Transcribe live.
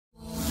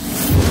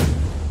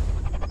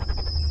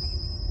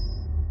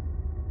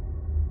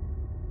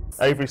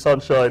Avery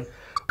Sunshine,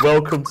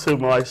 welcome to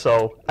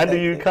Mi-Soul. And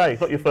the UK.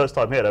 It's not your first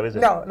time here though, is it?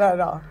 No, not at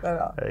all.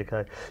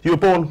 Okay. You were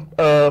born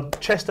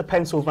Chester,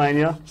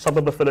 Pennsylvania,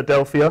 suburb of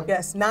Philadelphia.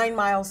 Yes, 9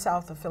 miles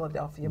south of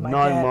Philadelphia. 9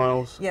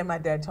 miles. Yeah, my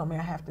dad told me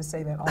I have to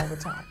say that all the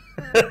time.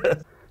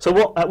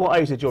 So at what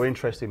age did your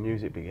interest in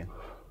music begin?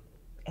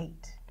 8.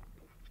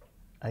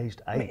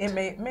 Aged 8? I mean,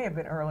 it may have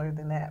been earlier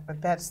than that,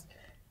 but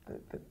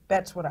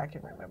that's what I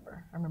can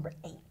remember. I remember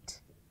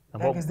 8.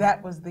 Because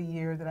that was the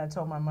year that I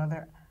told my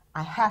mother,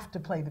 I have to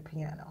play the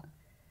piano.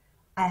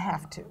 I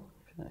have to.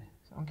 Okay.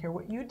 So I don't care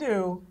what you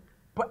do,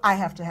 but I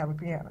have to have a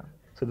piano.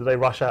 So did they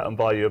rush out and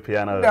buy you a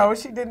piano? No,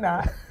 she did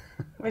not.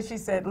 But she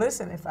said,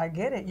 listen, if I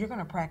get it, you're going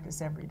to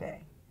practice every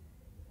day.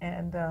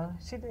 And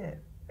she did.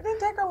 It didn't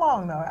take her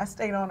long, though. I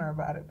stayed on her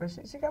about it, but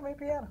she got me a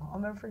piano. I'll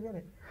never forget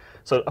it.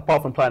 So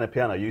apart from playing the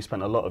piano, you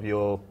spent a lot of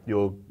your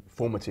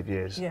formative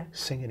years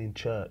singing in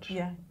church.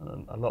 Yeah.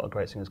 A lot of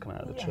great singers come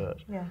out of the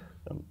church. Yeah.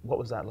 What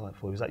was that like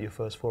for you? Was that your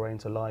first foray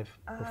into live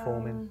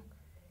performing?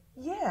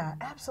 Yeah,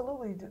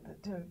 absolutely,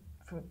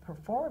 for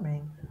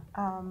performing.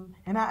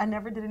 And I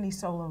never did any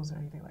solos or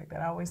anything like that.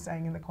 I always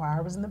sang in the choir.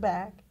 I was in the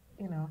back,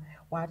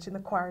 watching the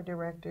choir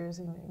directors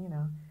and,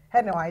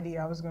 had no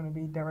idea I was going to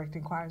be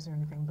directing choirs or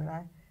anything, but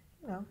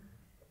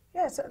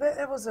yeah, so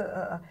it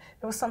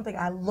was something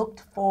I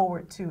looked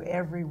forward to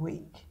every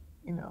week,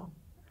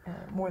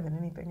 more than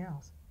anything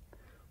else.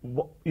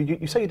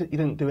 You say you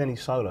didn't do any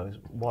solos.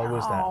 Why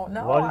was that?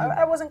 No,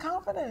 I wasn't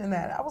confident in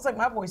that. I was like,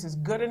 my voice is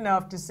good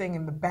enough to sing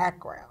in the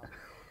background.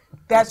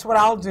 That's what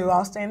I'll do.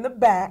 I'll stay in the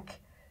back.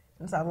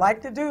 Since I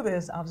like to do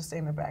this, I'll just stay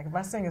in the back. If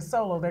I sing a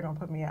solo, they're going to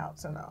put me out.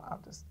 So no,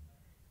 I'll just,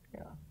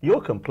 You're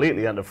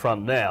completely in the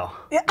front now.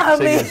 Yeah,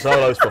 singing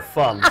solos for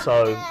fun.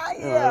 So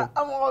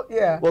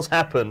What's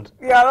happened?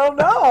 Yeah, I don't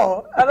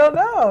know.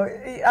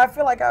 I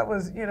feel like I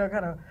was,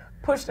 kind of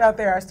pushed out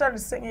there. I started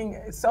singing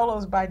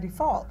solos by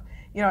default.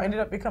 I ended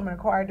up becoming a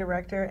choir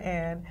director,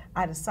 and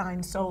I'd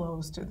assign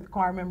solos to the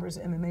choir members,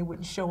 and then they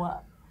wouldn't show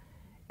up.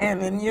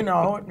 And then,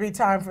 it'd be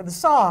time for the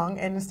song,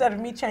 and instead of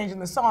me changing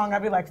the song,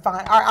 I'd be like,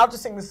 fine, all right, I'll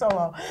just sing the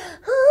solo.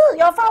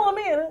 Y'all follow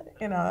me?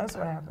 That's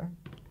what happened.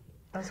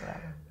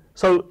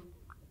 So,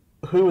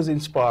 who was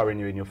inspiring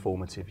you in your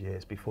formative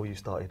years before you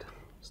started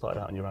out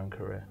on your own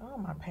career? Oh,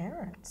 my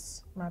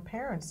parents.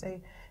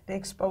 They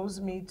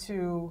exposed me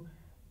to,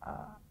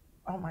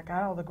 oh my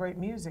God, all the great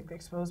music. They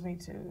exposed me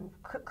to,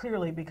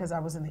 clearly because I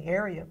was in the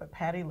area, but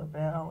Patti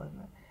LaBelle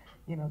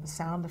and, the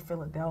sound of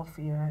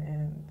Philadelphia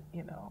and,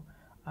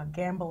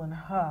 Gamble and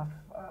Huff,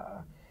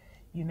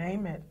 you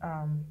name it.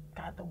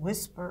 God, the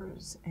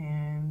Whispers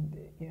and,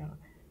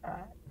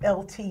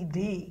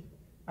 LTD.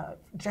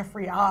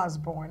 Jeffrey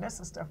Osborne, that's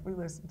the stuff we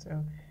listened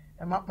to.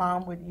 And my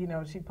mom would,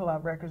 she'd pull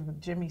out records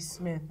with Jimmy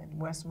Smith and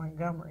Wes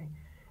Montgomery.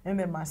 And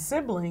then my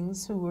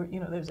siblings, who were,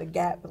 there's a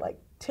gap of like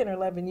 10 or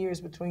 11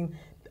 years between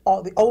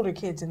all the older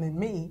kids and then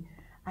me,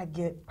 I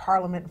get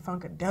Parliament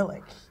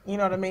Funkadelic, you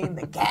know what I mean?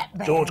 The Gap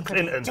Band. George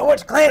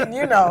Clinton,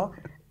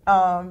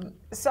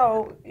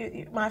 So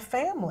my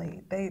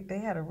family, they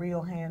had a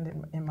real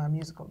hand in my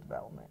musical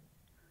development.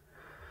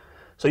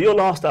 So your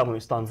last album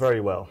has done very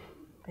well.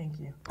 Thank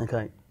you.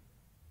 Okay.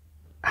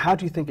 How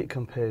do you think it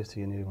compares to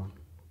your new one?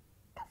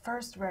 The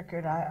first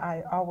record,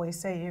 I always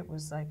say it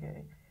was like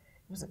it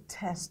was a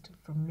test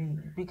for me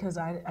because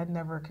I'd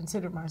never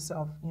considered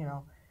myself,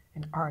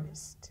 an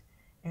artist.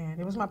 And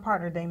it was my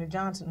partner, Dana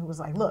Johnson, who was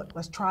like, look,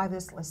 let's try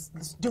this, let's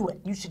do it.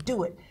 You should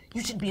do it.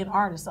 You should be an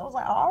artist. So I was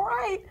like, all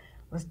right,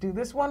 let's do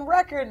this one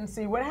record and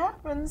see what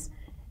happens.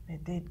 And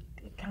it did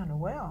kind of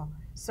well.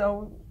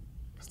 So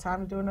it was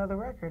time to do another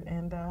record.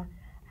 And I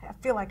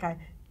feel like I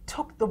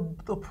took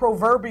the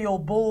proverbial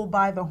bull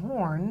by the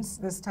horns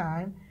this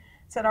time,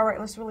 said, all right,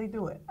 let's really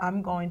do it.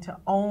 I'm going to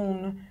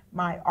own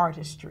my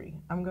artistry.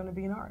 I'm going to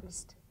be an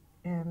artist.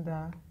 And,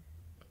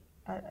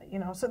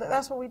 so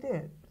that's what we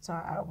did. So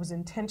I was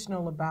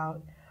intentional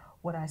about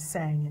what I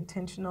sang,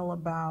 intentional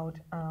about,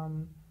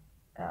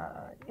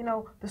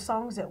 the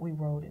songs that we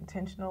wrote,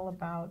 intentional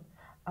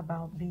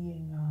about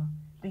being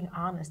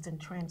honest and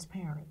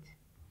transparent,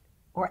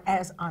 or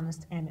as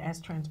honest and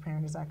as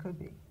transparent as I could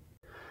be.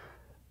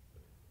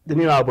 The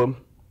new album,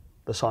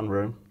 The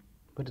Sunroom,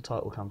 where did the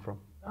title come from?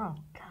 Oh,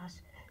 gosh.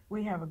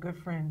 We have a good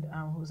friend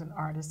who's an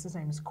artist. His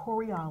name is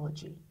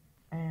Choreology.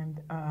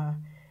 And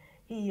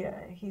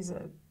he's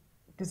a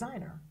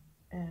designer.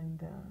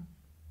 And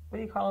what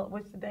do you call it?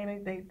 What's the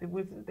day?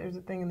 There's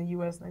a thing in the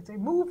U.S. and they say,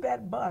 move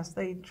that bus.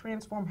 They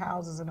transform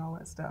houses and all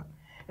that stuff.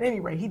 At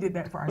any rate, he did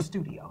that for our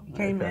studio. He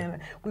came in,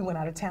 we went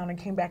out of town and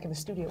came back in the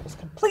studio. It was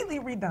completely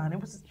redone. It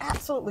was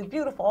absolutely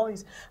beautiful. All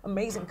these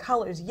amazing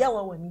colors,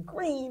 yellow and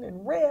green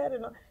and red,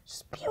 and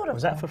just beautiful.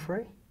 Was that for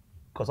free?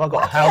 Because I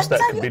got a house that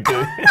could be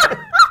doing.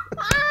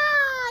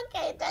 I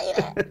can't tell you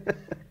that.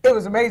 It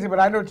was amazing, but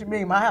I know what you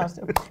mean, my house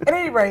too. At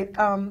any rate,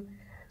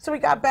 so we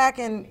got back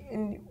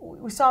and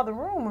we saw the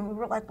room and we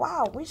were like,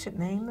 wow, we should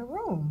name the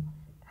room.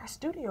 Our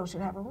studio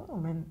should have a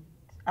room. And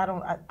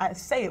I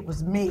say it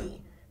was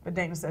me, but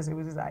Dana says it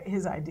was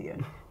his idea,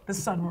 the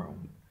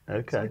Sunroom.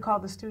 Okay. So we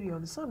called the studio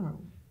the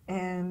Sunroom.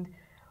 And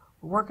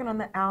working on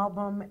the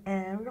album,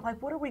 and we were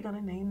like, what are we going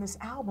to name this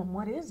album?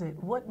 What is it?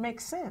 What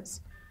makes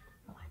sense?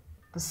 We're like,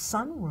 the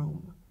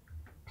Sunroom.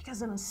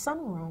 Because in a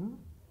sunroom,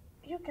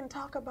 you can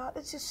talk about,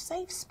 it's just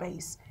safe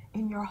space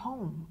in your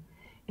home.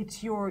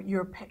 It's your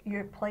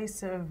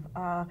place of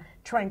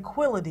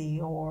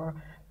tranquility,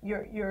 or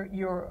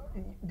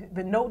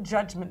the no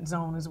judgment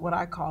zone is what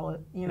I call it,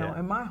 you know,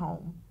 in my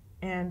home.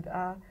 And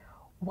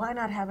why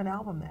not have an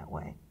album that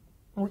way?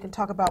 And we can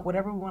talk about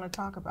whatever we want to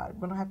talk about.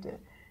 We don't have to,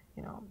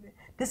 you know,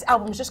 this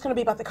album is just going to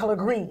be about the color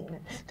green.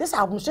 This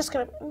album is just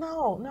going to,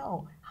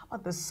 no. How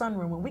about the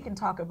sunroom? When we can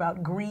talk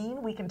about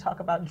green, we can talk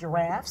about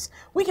giraffes,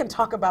 we can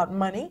talk about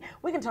money,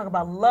 we can talk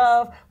about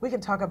love, we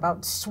can talk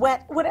about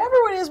sweat, whatever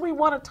it is we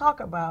want to talk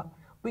about,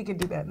 we can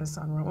do that in the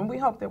sunroom. And we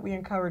hope that we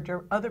encourage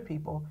other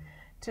people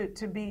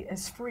to be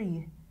as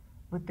free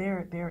with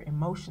their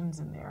emotions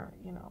and their,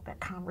 you know, that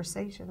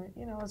conversation,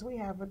 you know, as we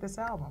have with this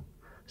album.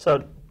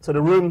 So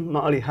the room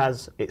not only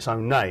has its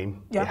own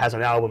name, it has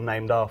an album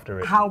named after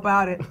it. How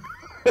about it?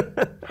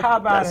 How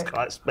about That's it?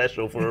 quite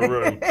special for a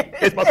room.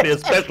 It must be a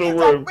special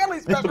room. Really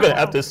special. You're going to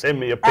have to send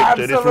me a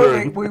picture of this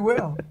room. We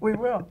will. We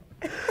will.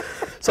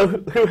 So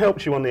who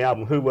helped you on the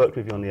album? Who worked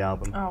with you on the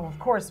album? Oh, of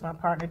course, my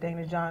partner,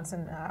 Dana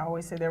Johnson. I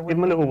always say they're with Give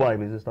him a little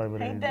wave. He's just over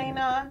there. Hey,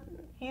 Dana.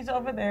 He's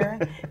over there.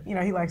 You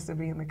know, he likes to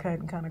be in the cut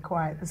and kind of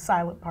quiet, the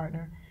silent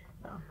partner.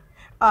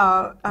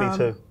 Me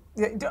too.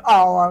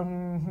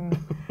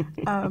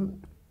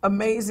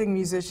 Amazing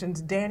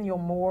musicians. Daniel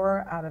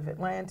Moore out of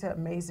Atlanta,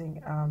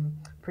 amazing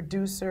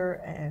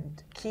producer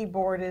and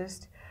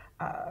keyboardist.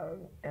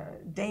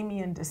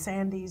 Damian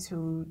DeSandes,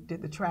 who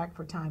did the track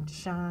for Time to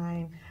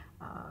Shine.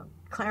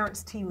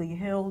 Clarence T. Lee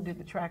Hill did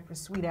the track for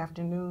Sweet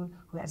Afternoon,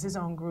 who has his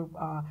own group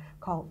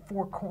called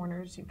Four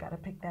Corners. You've got to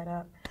pick that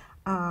up.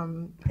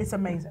 It's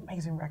amazing,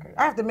 amazing record.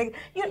 I have to make,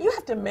 you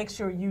have to make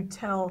sure you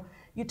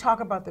talk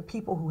about the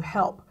people who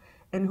help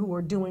and who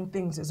are doing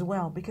things as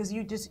well, because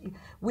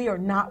we are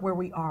not where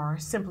we are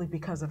simply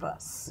because of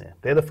us. Yeah,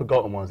 they're the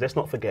forgotten ones. Let's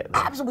not forget them.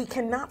 Absolutely, we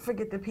cannot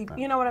forget the people.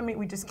 You know what I mean?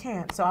 We just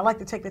can't. So I like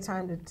to take the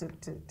time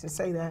to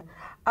say that.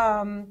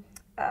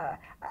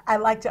 I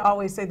like to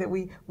always say that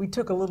we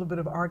took a little bit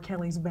of R.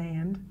 Kelly's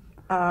band.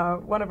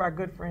 One of our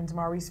good friends,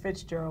 Maurice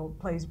Fitzgerald,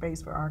 plays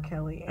bass for R.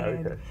 Kelly,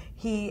 and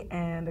he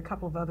and a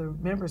couple of other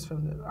members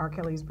from the R.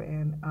 Kelly's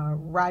band,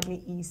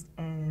 Rodney East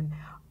and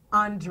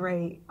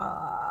Andre.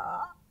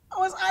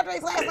 What's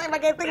Andre's last name? I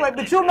can't think of it,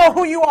 but you'll know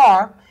who you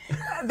are.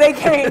 They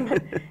came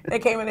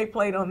and they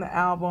played on the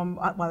album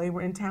while they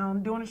were in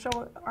town doing a show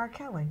with R.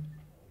 Kelly.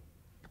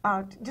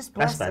 Just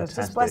bless us.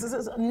 Just bless us.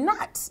 It's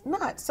nuts.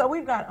 So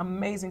we've got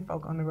amazing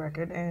folk on the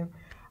record, and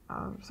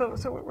so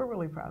we're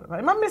really proud of it.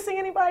 Am I missing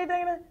anybody,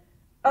 Dana?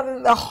 Other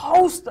than the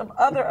host of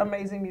other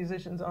amazing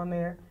musicians on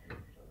there.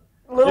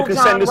 Little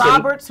John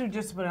Roberts, who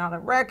just put out a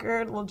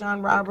record. Little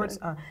John Roberts,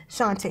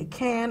 Shantae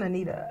Can,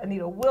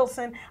 Anita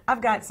Wilson.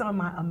 I've got some of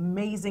my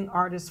amazing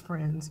artist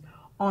friends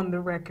on the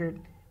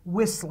record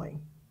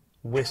whistling.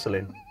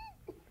 Whistling.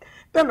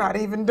 They're not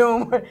even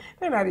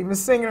they're not even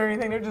singing or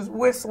anything. They're just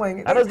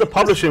whistling. How does the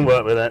publishing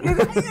work with that?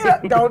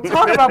 Don't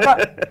talk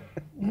about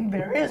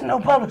there is no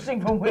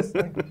publishing from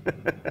whistling.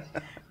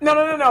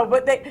 No.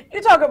 But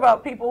you talk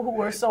about people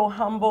who are so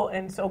humble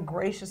and so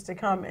gracious to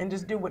come and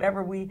just do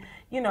whatever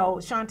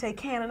Shantae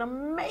Can, an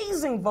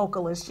amazing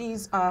vocalist.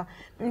 She's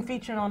been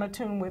featured on a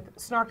tune with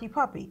Snarky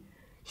Puppy.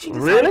 She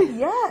really?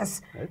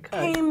 Yes.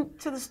 Okay. Came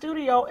to the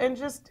studio and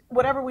just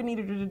whatever we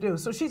needed her to do.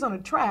 So she's on a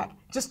track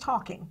just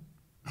talking.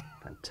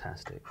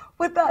 Fantastic.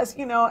 With us,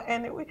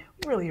 and we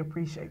really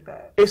appreciate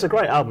that. It's a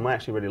great album. I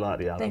actually really like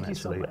the album. Thank you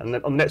so much. And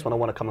on the next one, I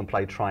want to come and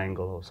play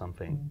Triangle or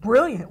something.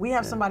 Brilliant. We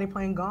have somebody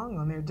playing gong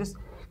on there.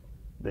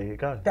 There you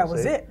go. That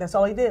was it. That's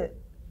all he did.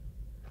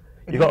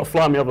 You got to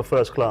fly me over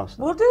first class.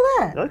 We'll do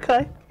that.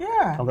 Okay.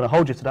 Yeah. I'm going to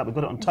hold you to that. We've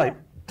got it on tape.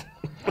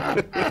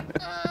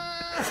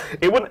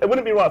 It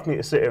wouldn't be right for me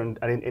to sit here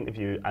and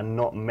interview and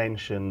not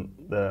mention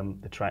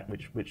the track,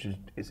 which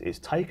is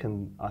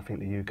taken, I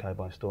think, the UK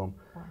by storm.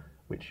 Wow.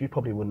 Which you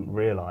probably wouldn't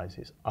realise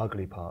is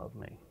Ugly Part of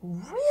Me.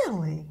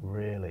 Really?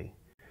 Really.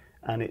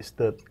 And it's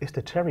the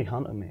Terry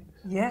Hunter mix.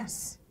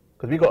 Yes.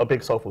 Because we've got a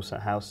big soulful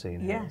house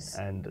scene here. Yes.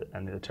 And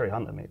the Terry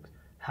Hunter mix.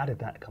 How did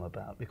that come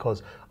about?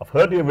 Because I've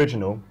heard the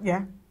original.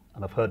 Yeah.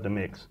 And I've heard the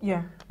mix.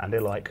 Yeah. And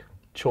they're like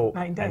chalk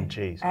and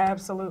cheese.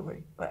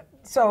 Absolutely.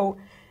 So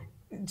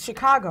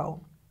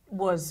Chicago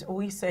was,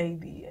 we say,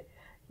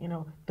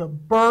 the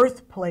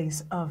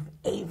birthplace of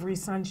Avery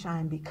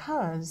Sunshine,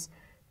 because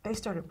they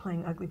started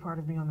playing Ugly Part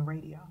of Me on the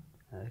radio.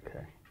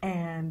 Okay.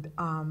 And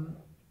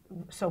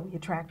so we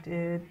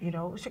attracted,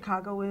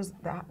 Chicago is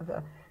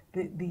the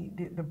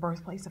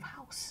birthplace of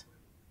house.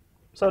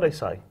 So they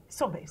say.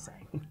 So they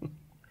say.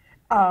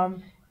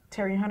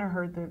 Terry Hunter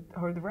heard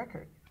the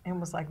record and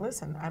was like,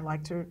 listen, I'd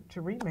like to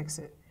remix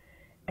it.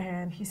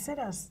 And he sent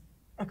us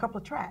a couple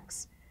of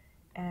tracks.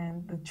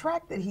 And the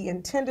track that he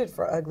intended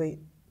for Ugly,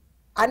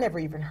 I never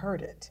even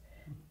heard it.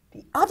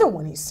 The other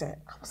one he sent,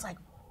 I was like,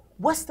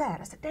 what's that?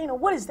 I said, Dana,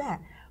 what is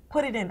that?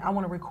 Put it in. I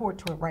want to record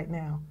to it right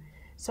now.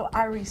 So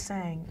Irie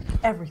sang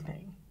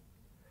everything.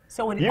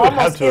 So it You would have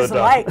almost to have is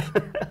done. like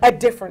a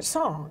different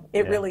song.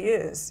 It Yeah. really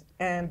is.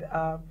 And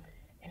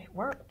it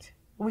worked.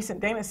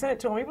 Dana sent it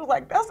to him. He was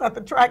like, "That's not the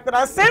track that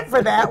I sent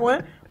for that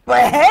one."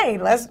 But hey,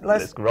 let's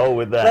roll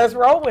with that. Let's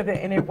roll with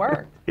it, and it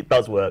worked. It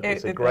does work.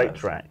 It's a It great does.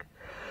 track.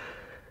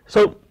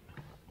 So,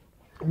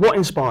 what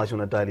inspires you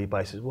on a daily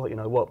basis?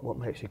 What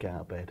makes you get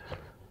out of bed?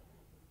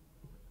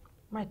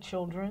 My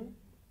children,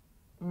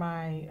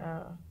 my Do you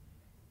want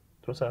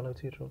to say hello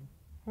to your children?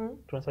 Do you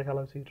want to say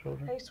hello to your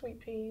children? hey, sweet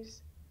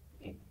peas,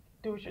 you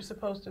do what you're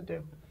supposed to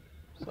do,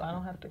 so I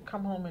don't have to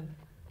come home and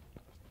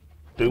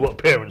Do what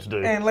parents do.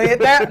 lay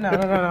it down. No.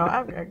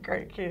 I've got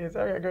great kids.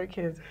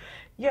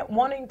 Yeah,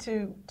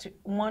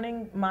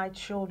 wanting my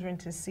children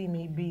to see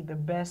me be the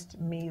best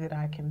me that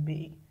I can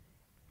be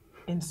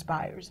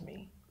inspires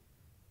me.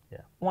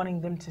 Yeah.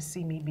 Wanting them to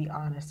see me be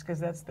honest, because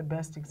that's the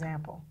best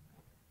example.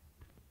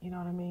 You know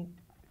what I mean?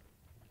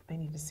 They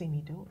need to see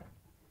me do it.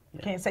 You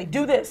can't say,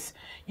 do this.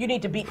 You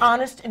need to be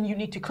honest, and you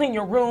need to clean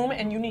your room,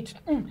 and you need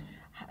to.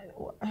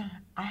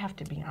 I have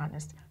to be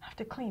honest. I have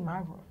to clean my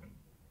room,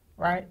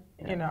 right?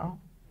 Yeah. You know.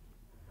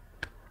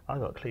 I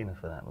got a cleaner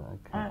for that one.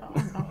 Okay.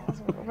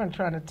 I've been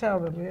trying to tell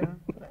them, yeah.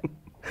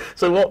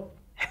 So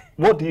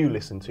what do you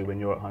listen to when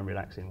you're at home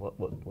relaxing?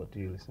 What do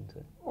you listen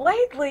to?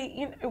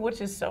 Lately, which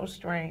is so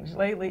strange.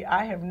 Lately,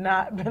 I have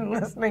not been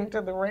listening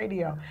to the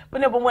radio.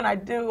 But when I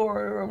do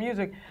or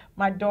music,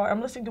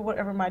 I'm listening to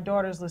whatever my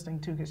daughter's listening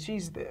to because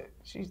she's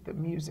the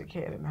music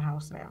head in the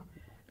house now.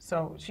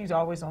 So she's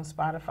always on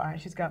Spotify.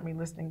 She's got me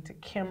listening to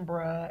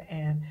Kimbra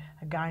and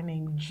a guy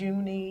named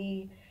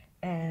Junie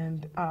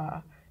and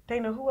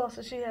Dana. Who else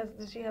does she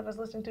have us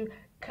listening to?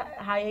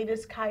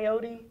 Hiatus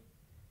Coyote.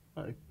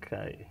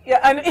 Okay. Yeah,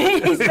 and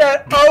he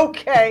said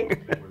okay.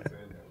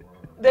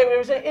 They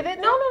were saying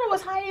it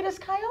was Hiatus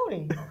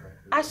Coyote.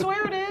 I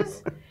swear it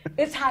is.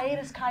 It's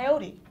Hiatus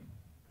Coyote.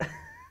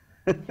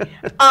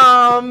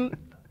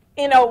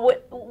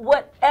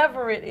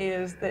 Whatever it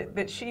is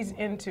that she's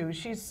into,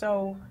 she's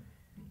so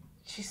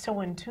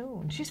in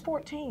tune. She's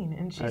 14,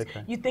 and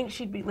you think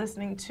she'd be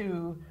listening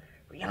to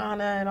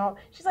Rihanna and all.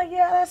 She's like,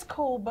 yeah, that's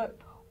cool, but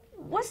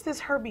what's this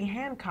Herbie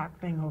Hancock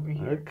thing over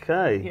here?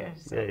 Okay.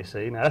 Yes. Yeah, you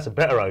see, now that's a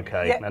better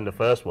okay than the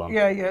first one.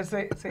 Yeah.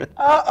 See. See.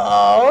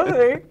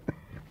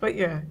 But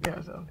yeah.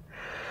 So.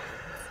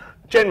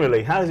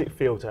 Generally, how does it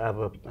feel to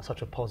have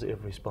such a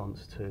positive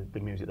response to the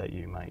music that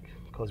you make?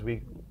 Because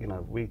we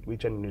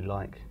genuinely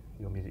like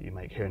your music you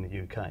make here in the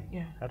UK.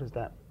 Yeah. How does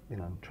that,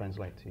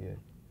 translate to you?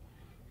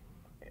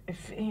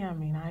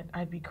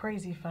 I'd be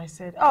crazy if I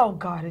said, "Oh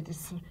God, it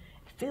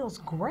feels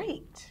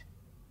great."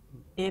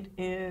 It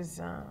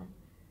is.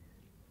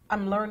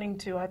 I'm learning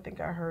to. I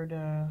think I heard.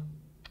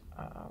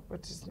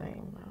 What's his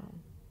name?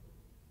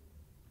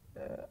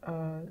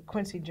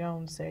 Quincy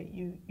Jones say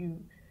you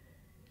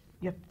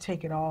have to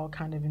take it all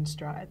kind of in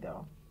stride,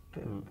 though.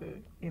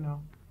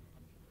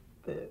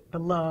 The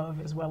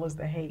love as well as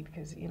the hate,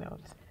 because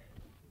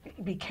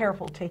be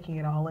careful taking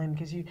it all in,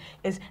 because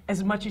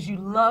as much as you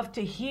love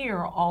to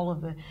hear all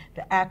of the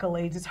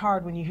accolades, it's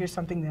hard when you hear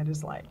something that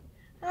is like,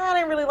 I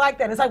didn't really like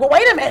that. It's like, well,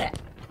 wait a minute,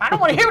 I don't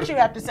want to hear what you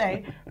have to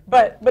say,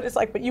 but it's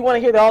like, but you want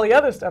to hear all the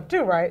other stuff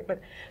too, right?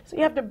 But so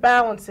you have to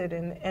balance it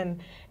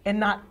and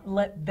not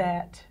let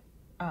that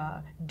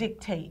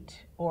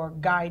dictate or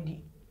guide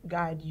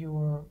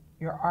your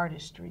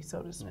artistry,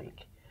 so to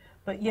speak.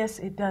 But yes,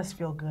 it does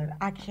feel good.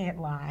 I can't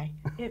lie.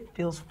 It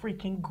feels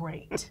freaking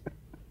great.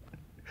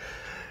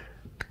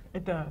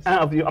 It does.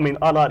 I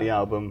like the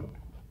album,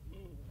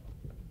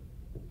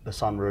 The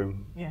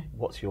Sunroom. Yeah.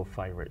 What's your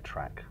favourite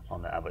track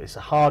on the album? It's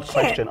a hard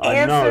question.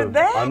 Answer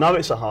that. I know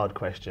it's a hard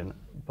question,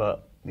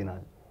 but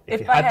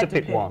if you I had to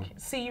pick one.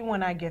 See You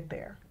When I Get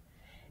There.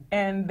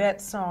 And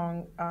that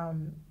song,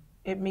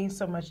 it means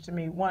so much to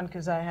me. One,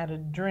 because I had a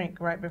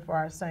drink right before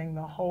I sang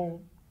the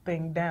whole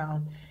thing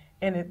down.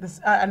 And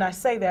and I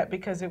say that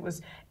because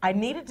I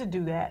needed to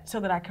do that so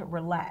that I could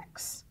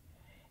relax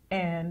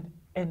and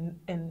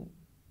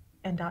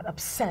not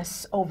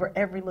obsess over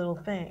every little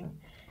thing.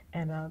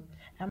 And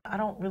I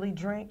don't really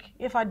drink.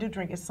 If I do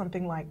drink, it's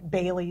something like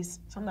Bailey's.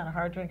 So I'm not a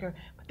hard drinker.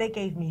 But they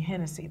gave me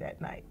Hennessy that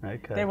night.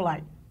 Okay. They were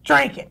like,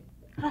 drink it.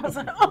 I was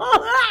like,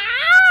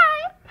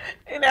 oh.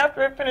 And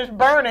after it finished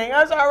burning,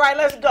 I was all right,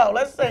 let's go.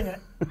 Let's sing it.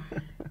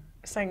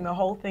 Sang the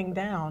whole thing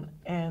down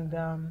and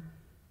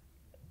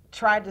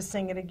tried to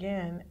sing it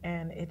again,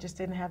 and it just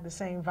didn't have the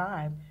same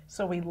vibe.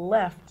 So we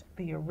left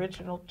the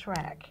original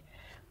track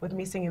with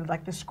me singing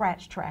like the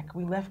scratch track.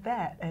 We left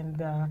that,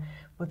 and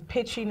with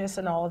pitchiness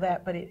and all of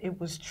that, but it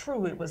was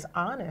true, it was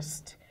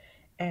honest.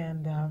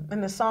 And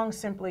the song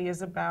simply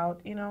is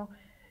about,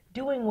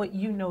 doing what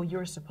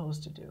you're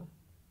supposed to do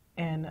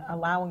and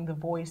allowing the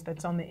voice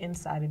that's on the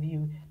inside of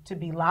you to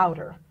be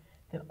louder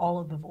than all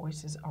of the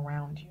voices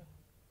around you,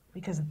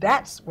 because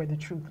that's where the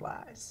truth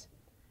lies.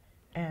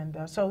 And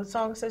so the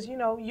song says,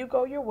 you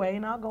go your way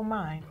and I'll go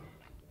mine.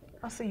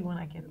 I'll see you when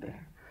I get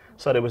there.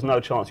 So there was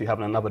no chance you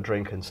having another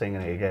drink and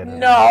singing it again?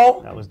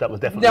 No. That was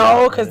definitely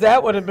no, because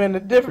that would have been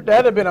that'd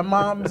have been a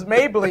Mom's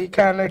Mabley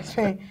kind of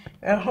thing.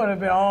 That would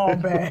have been all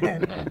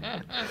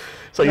bad.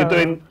 So you're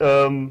doing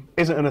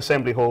Islington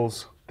Assembly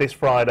Halls this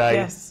Friday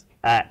Yes.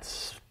 at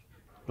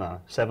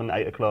 7,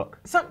 8 o'clock.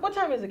 So what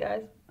time is it,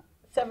 guys?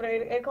 7 or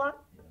 8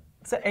 o'clock?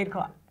 It's at 8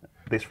 o'clock.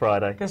 This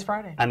Friday. This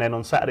Friday. And then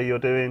on Saturday you're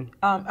doing?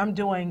 I'm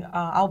doing,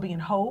 I'll be in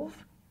Hove.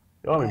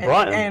 Oh, in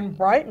Brighton? And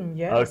Brighton,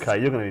 yes. Okay,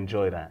 you're going to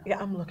enjoy that. Yeah,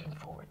 I'm looking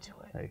forward to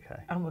it.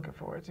 Okay. I'm looking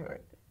forward to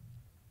it.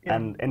 Yeah.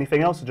 And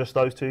anything else or just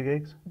those 2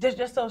 gigs?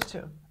 Just those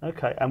 2.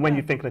 Okay, and when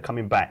you're thinking of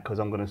coming back, because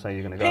I'm going to say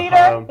you're going to go Peter,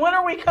 home. when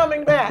are we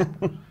coming back?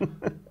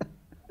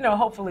 No,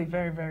 hopefully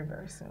very, very,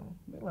 very soon.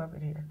 We love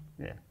it here.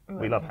 Yeah,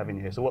 we love having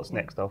you here. So what's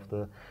next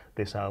after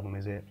this album?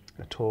 Is it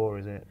a tour?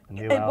 Is it a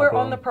new album? We're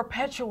on the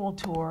perpetual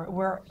tour.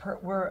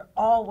 We're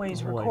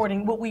always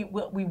recording. What we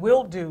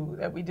will do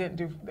that we didn't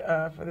do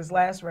for this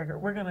last record,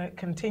 we're going to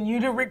continue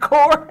to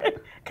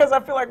record because I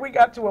feel like we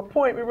got to a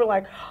point we were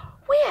like,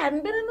 we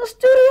hadn't been in the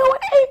studio in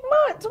 8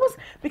 months.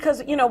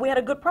 Because we had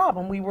a good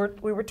problem. We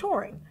were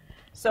touring.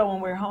 So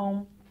when we're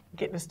home,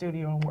 get in the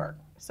studio and work.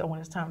 So when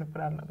it's time to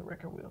put out another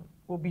record,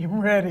 we'll be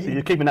ready. So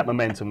you're keeping that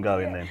momentum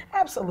going then?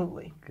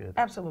 Absolutely. Good.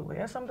 Absolutely.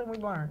 That's something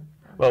we've learned.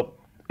 Well,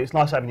 it's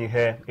nice having you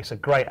here. It's a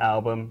great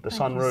album. The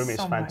Sunroom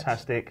is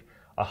fantastic.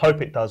 I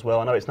hope it does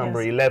well. I know it's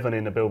number 11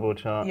 in the Billboard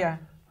chart. Yeah.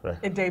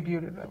 It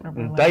debuted at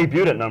number 11.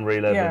 Debuted at number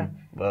 11. Yeah.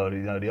 Well,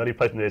 the only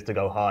place is to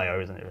go higher,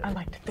 isn't it? Really? I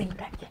like to think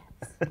that,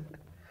 yes.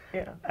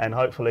 Yeah. And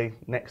hopefully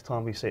next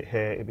time we sit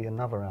here, it'll be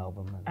another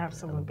album and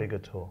a bigger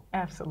tour.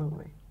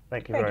 Absolutely.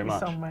 Thank you very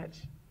much. Thank you so much.